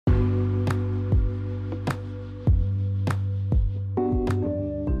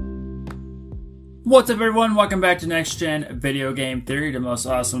What's up, everyone? Welcome back to Next Gen Video Game Theory, the most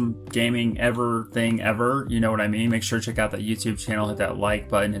awesome gaming thing ever. You know what I mean? Make sure to check out that YouTube channel, hit that like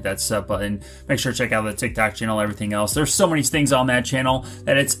button, hit that sub button. Make sure to check out the TikTok channel, everything else. There's so many things on that channel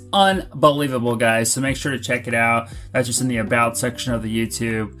that it's unbelievable, guys. So make sure to check it out. That's just in the About section of the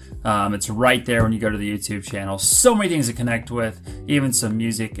YouTube. It's right there when you go to the YouTube channel. So many things to connect with, even some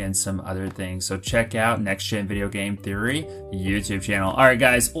music and some other things. So check out Next Gen Video Game Theory YouTube channel. All right,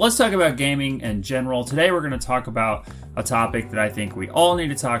 guys, let's talk about gaming and general. Today we're going to talk about a topic that I think we all need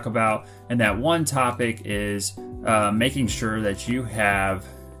to talk about, and that one topic is making sure that you have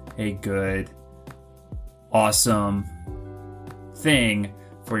a good, awesome thing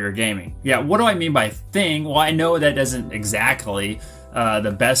for your gaming. Yeah, what do I mean by thing? Well, I know that doesn't exactly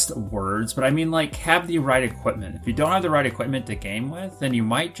the best words, but I mean, like, have the right equipment. If you don't have the right equipment to game with, then you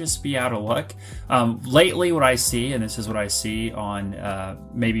might just be out of luck. Lately, what I see, and this is what I see on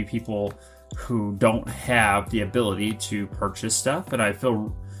maybe people who don't have the ability to purchase stuff, and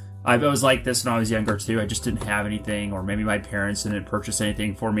I was like this when I was younger too. I just didn't have anything, or maybe my parents didn't purchase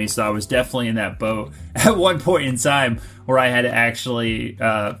anything for me, so I was definitely in that boat at one point in time where I had to actually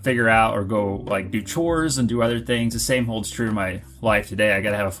figure out or go like do chores and do other things. The same holds true in my life today. I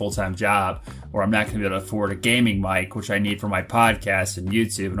gotta have a full-time job, or I'm not gonna be able to afford a gaming mic, which I need for my podcast and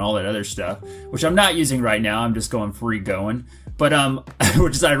YouTube and all that other stuff, which I'm not using right now. I'm just going free going. But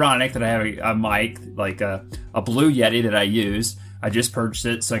which is ironic that I have a mic, like a Blue Yeti that I use. I just purchased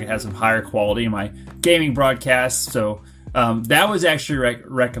it so I can have some higher quality in my gaming broadcasts. So that was actually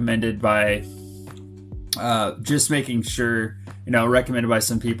recommended by just making sure, recommended by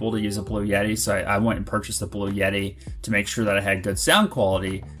some people to use a Blue Yeti. So I went and purchased a Blue Yeti to make sure that I had good sound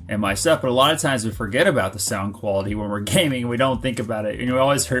quality in my stuff. But a lot of times we forget about the sound quality when we're gaming. We don't think about it. We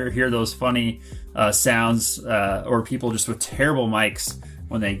always hear those funny sounds or people just with terrible mics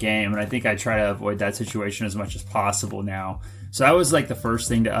when they game. And I think I try to avoid that situation as much as possible now. So that was like the first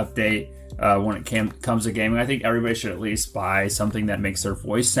thing to update when it comes to gaming. I think everybody should at least buy something that makes their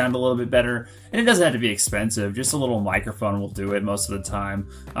voice sound a little bit better. And it doesn't have to be expensive. Just a little microphone will do it most of the time.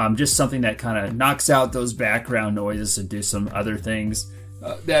 Just something that kind of knocks out those background noises and do some other things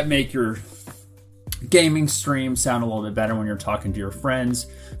that make your gaming stream sound a little bit better when you're talking to your friends.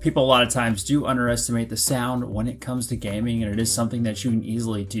 People a lot of times do underestimate the sound when it comes to gaming, and it is something that you can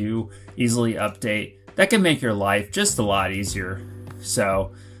easily update. That can make your life just a lot easier.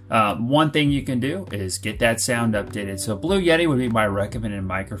 So one thing you can do is get that sound updated. So Blue Yeti would be my recommended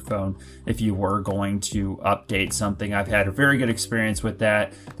microphone if you were going to update something. I've had a very good experience with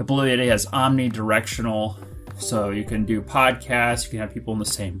that. The Blue Yeti has omnidirectional, so you can do podcasts, you can have people in the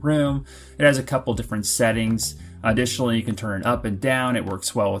same room. It has a couple different settings. Additionally, you can turn it up and down. It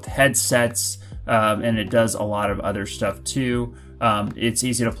works well with headsets, and it does a lot of other stuff too. It's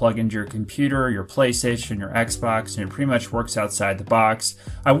easy to plug into your computer, your PlayStation, your Xbox, and it pretty much works outside the box.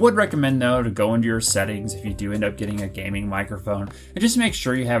 I would recommend, though, to go into your settings if you do end up getting a gaming microphone, and just make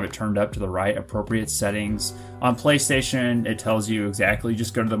sure you have it turned up to the right appropriate settings. On PlayStation, it tells you exactly,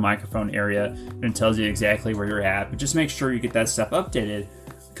 just go to the microphone area, and it tells you exactly where you're at, but just make sure you get that stuff updated,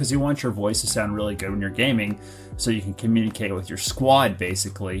 because you want your voice to sound really good when you're gaming, so you can communicate with your squad,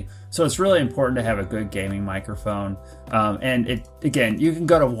 basically. So it's really important to have a good gaming microphone. And again, you can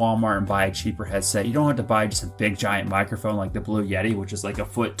go to Walmart and buy a cheaper headset. You don't have to buy just a big giant microphone like the Blue Yeti, which is like a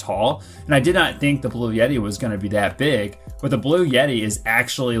foot tall. And I did not think the Blue Yeti was going to be that big, but the Blue Yeti is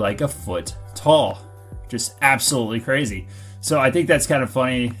actually like a foot tall. Just absolutely crazy. So I think that's kind of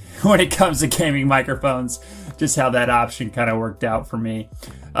funny when it comes to gaming microphones, just how that option kind of worked out for me.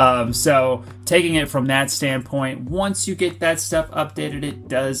 So taking it from that standpoint, once you get that stuff updated, it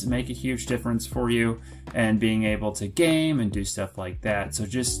does make a huge difference for you and being able to game and do stuff like that. So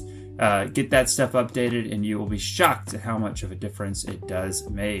just get that stuff updated and you will be shocked at how much of a difference it does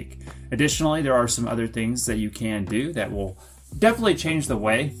make. Additionally, there are some other things that you can do that will definitely change the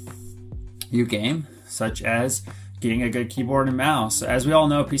way you game, such as getting a good keyboard and mouse. As we all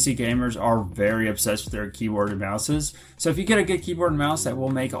know, PC gamers are very obsessed with their keyboard and mouses. So if you get a good keyboard and mouse, that will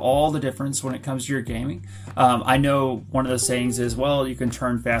make all the difference when it comes to your gaming. I know one of the sayings is, well, you can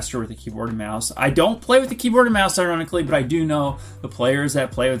turn faster with a keyboard and mouse. I don't play with the keyboard and mouse, ironically, but I do know the players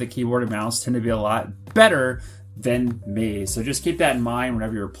that play with the keyboard and mouse tend to be a lot better than me. So just keep that in mind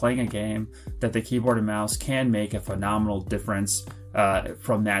whenever you're playing a game, that the keyboard and mouse can make a phenomenal difference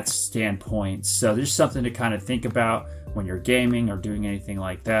from that standpoint. So there's something to kind of think about when you're gaming or doing anything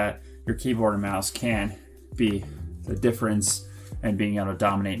like that. Your keyboard and mouse can be the difference and being able to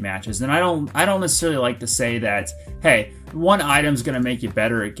dominate matches. And I don't necessarily like to say that, hey, one item's going to make you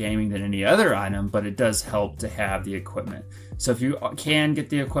better at gaming than any other item, but it does help to have the equipment. So if you can get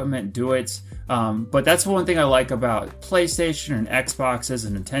the equipment, do it. But that's one thing I like about PlayStation and Xboxes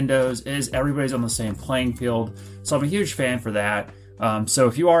and Nintendos is everybody's on the same playing field. So I'm a huge fan for that. So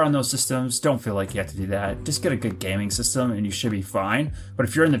if you are on those systems, don't feel like you have to do that. Just get a good gaming system and you should be fine. But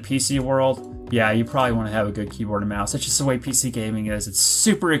if you're in the PC world, yeah, you probably want to have a good keyboard and mouse. That's just the way PC gaming is. It's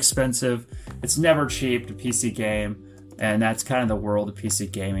super expensive. It's never cheap to PC game. And that's kind of the world of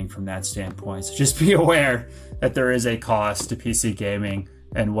PC gaming from that standpoint. So just be aware that there is a cost to PC gaming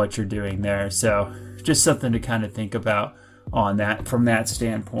and what you're doing there. So just something to kind of think about on that from that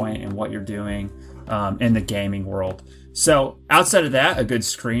standpoint and what you're doing in the gaming world. So outside of that, a good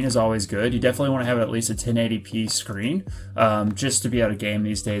screen is always good. You definitely want to have at least a 1080p screen just to be able to game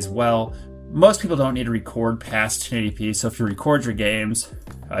these days well. Most people don't need to record past 1080p, so if you record your games,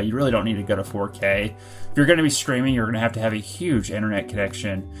 you really don't need to go to 4K. If you're going to be streaming, you're going to have a huge internet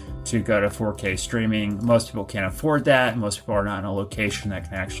connection to go to 4K streaming. Most people can't afford that. Most people are not in a location that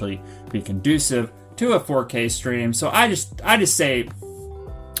can actually be conducive to a 4K stream. So I just say,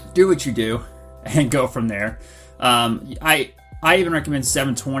 do what you do and go from there. I even recommend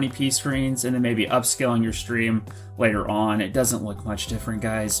 720p screens and then maybe upscaling your stream later on. It doesn't look much different,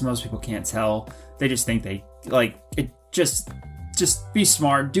 guys. Most people can't tell. They just think they like it. Just be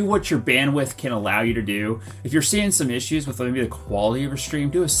smart. Do what your bandwidth can allow you to do. If you're seeing some issues with maybe the quality of your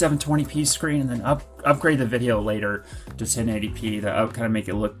stream, do a 720p screen and then upgrade the video later to 1080p to kind of make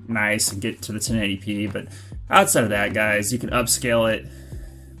it look nice and get to the 1080p. But outside of that, guys, you can upscale it.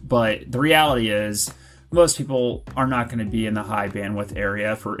 But the reality is, most people are not going to be in the high bandwidth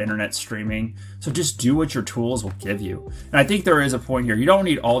area for internet streaming. So just do what your tools will give you. And I think there is a point here. You don't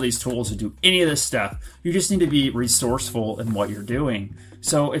need all these tools to do any of this stuff. You just need to be resourceful in what you're doing.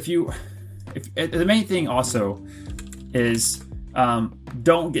 So if the main thing also is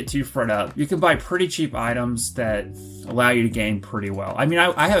don't get too fret up. You can buy pretty cheap items that allow you to game pretty well. I mean,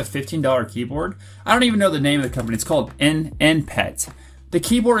 I have a $15 keyboard. I don't even know the name of the company. It's called NPET. The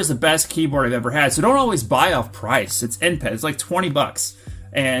keyboard is the best keyboard I've ever had, so don't always buy off price. It's NPET. It's like $20,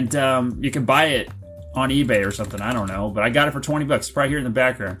 and you can buy it on eBay or something. I don't know, but I got it for $20. It's right here in the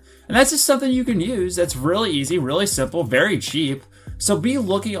background, and that's just something you can use. That's really easy, really simple, very cheap. So be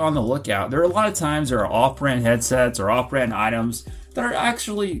looking on the lookout. There are a lot of times there are off-brand headsets or off-brand items that are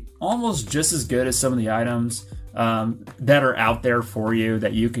actually almost just as good as some of the items that are out there for you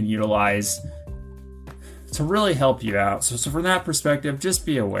that you can utilize to really help you out. So from that perspective, just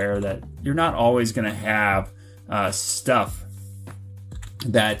be aware that you're not always going to have stuff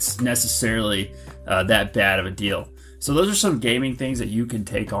that's necessarily that bad of a deal. So those are some gaming things that you can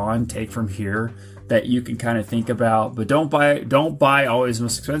take from here that you can kind of think about. But don't buy always the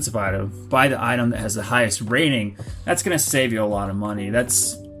most expensive item. Buy the item that has the highest rating. That's going to save you a lot of money. I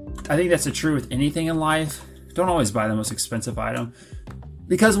think that's the truth with anything in life. Don't always buy the most expensive item.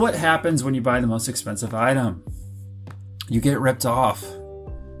 Because what happens when you buy the most expensive item? You get ripped off.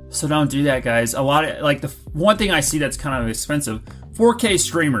 So don't do that, guys. A lot of, like, the one thing I see that's kind of expensive, 4K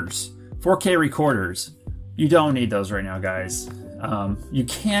streamers, 4K recorders. You don't need those right now, guys. You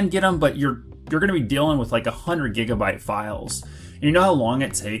can get them, but you're going to be dealing with like 100 gigabyte files. And you know how long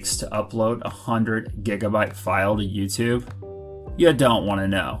it takes to upload 100 gigabyte file to YouTube? You don't want to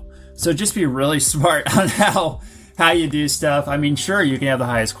know. So just be really smart on how you do stuff. I mean, sure, you can have the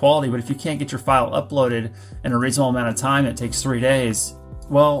highest quality, but if you can't get your file uploaded in a reasonable amount of time, it takes 3 days.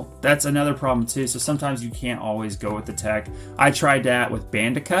 Well, that's another problem too. So sometimes you can't always go with the tech. I tried that with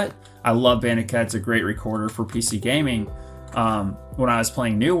Bandicoot. I love Bandicoot. It's a great recorder for PC gaming. When I was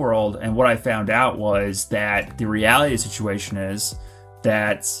playing New World, and what I found out was that the reality of the situation is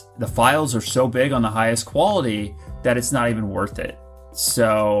that the files are so big on the highest quality that it's not even worth it.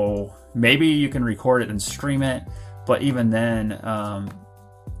 So maybe you can record it and stream it, but even then,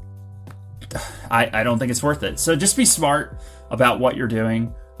 I don't think it's worth it. So just be smart about what you're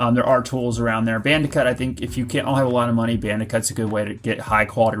doing. There are tools around there. Bandicoot, I think if you don't have a lot of money, Bandicoot's a good way to get high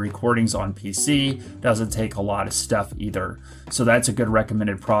quality recordings on PC. Doesn't take a lot of stuff either. So that's a good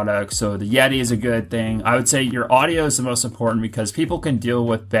recommended product. So the Yeti is a good thing. I would say your audio is the most important because people can deal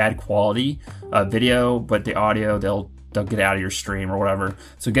with bad quality video, but the audio, they'll get out of your stream or whatever.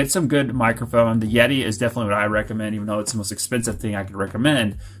 So get some good microphone. The Yeti is definitely what I recommend, even though it's the most expensive thing I could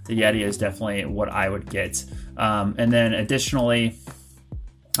recommend. The Yeti is definitely what I would get. And then additionally,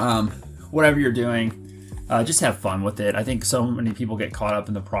 whatever you're doing, just have fun with it. I think so many people get caught up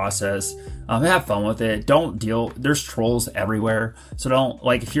in the process. Have fun with it. There's trolls everywhere. So don't,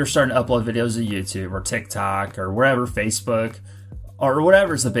 like, if you're starting to upload videos to YouTube or TikTok or wherever, Facebook, or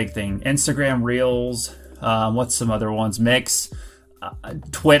whatever's the big thing. Instagram Reels, what's some other ones? Mix,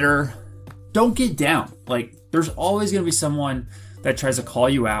 Twitter. Don't get down. Like, there's always going to be someone that tries to call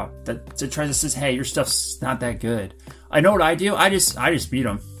you out, that tries to says, hey, your stuff's not that good. I know what I do. I just mute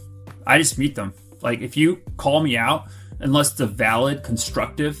them. I just mute them. Like, if you call me out, unless it's a valid,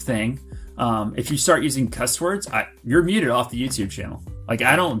 constructive thing, if you start using cuss words, you're muted off the YouTube channel. Like,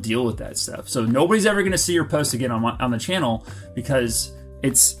 I don't deal with that stuff. So nobody's ever going to see your post again on the channel, because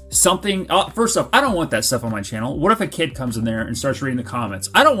it's something. First off, I don't want that stuff on my channel. What if a kid comes in there and starts reading the comments?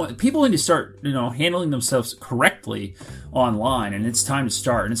 I don't want people need to start, handling themselves correctly online, and it's time to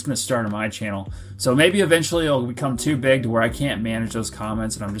start, and it's going to start on my channel. So maybe eventually it'll become too big to where I can't manage those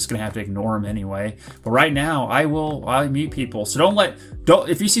comments, and I'm just going to have to ignore them anyway. But right now, I mute people. So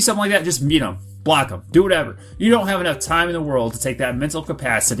if you see something like that, just mute them. Block them. Do whatever. You don't have enough time in the world to take that mental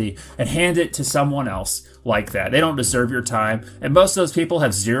capacity and hand it to someone else like that. They don't deserve your time. And most of those people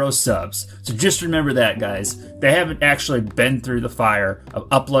have 0 subs. So just remember that, guys. They haven't actually been through the fire of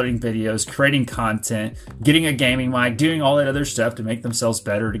uploading videos, creating content, getting a gaming mic, doing all that other stuff to make themselves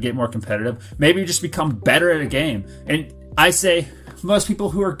better, to get more competitive. Maybe just become better at a game. And I say most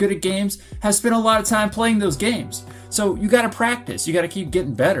people who are good at games have spent a lot of time playing those games. So you got to practice. You got to keep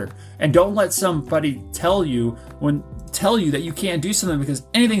getting better. And don't let somebody tell you that you can't do something, because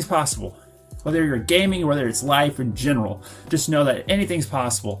anything's possible. Whether you're gaming or whether it's life in general, just know that anything's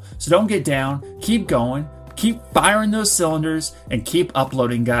possible. So don't get down. Keep going. Keep firing those cylinders and keep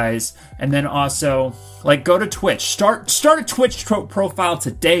uploading, guys. And then also, go to Twitch. Start a Twitch profile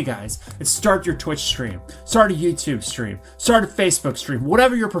today, guys. And start your Twitch stream. Start a YouTube stream. Start a Facebook stream.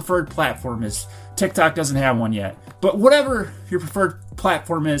 Whatever your preferred platform is. TikTok doesn't have one yet. But whatever your preferred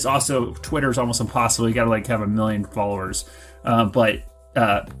platform is, also Twitter is almost impossible. You got to have 1 million followers. But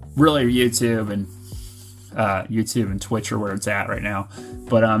really YouTube and Twitch are where it's at right now.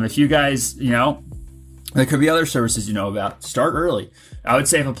 But if you guys, there could be other services you know about. Start early. I would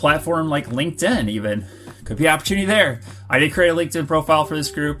say if a platform like LinkedIn even could be an opportunity there. I did create a LinkedIn profile for this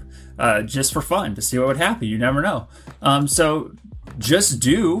group just for fun, to see what would happen. You never know. So just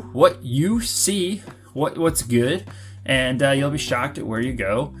do what you see, what's good, and you'll be shocked at where you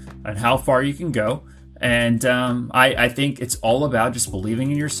go and how far you can go. And I think it's all about just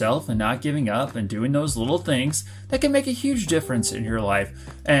believing in yourself and not giving up and doing those little things that can make a huge difference in your life.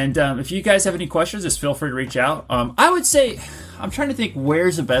 And if you guys have any questions, just feel free to reach out. I would say, I'm trying to think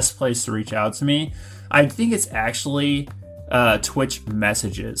where's the best place to reach out to me. I think it's actually Twitch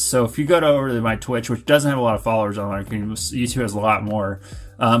messages. So if you go over to my Twitch, which doesn't have a lot of followers on there, YouTube has a lot more.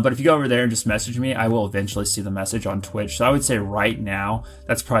 But if you go over there and just message me, I will eventually see the message on Twitch. So I would say right now,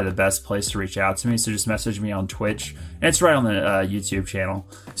 that's probably the best place to reach out to me. So just message me on Twitch. And it's right on the YouTube channel.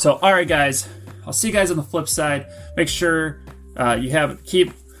 So, all right, guys. I'll see you guys on the flip side. Make sure all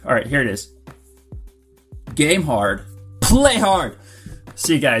right, here it is. Game hard. Play hard.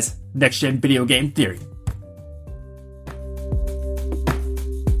 See you guys. Next Gen Video Game Theory.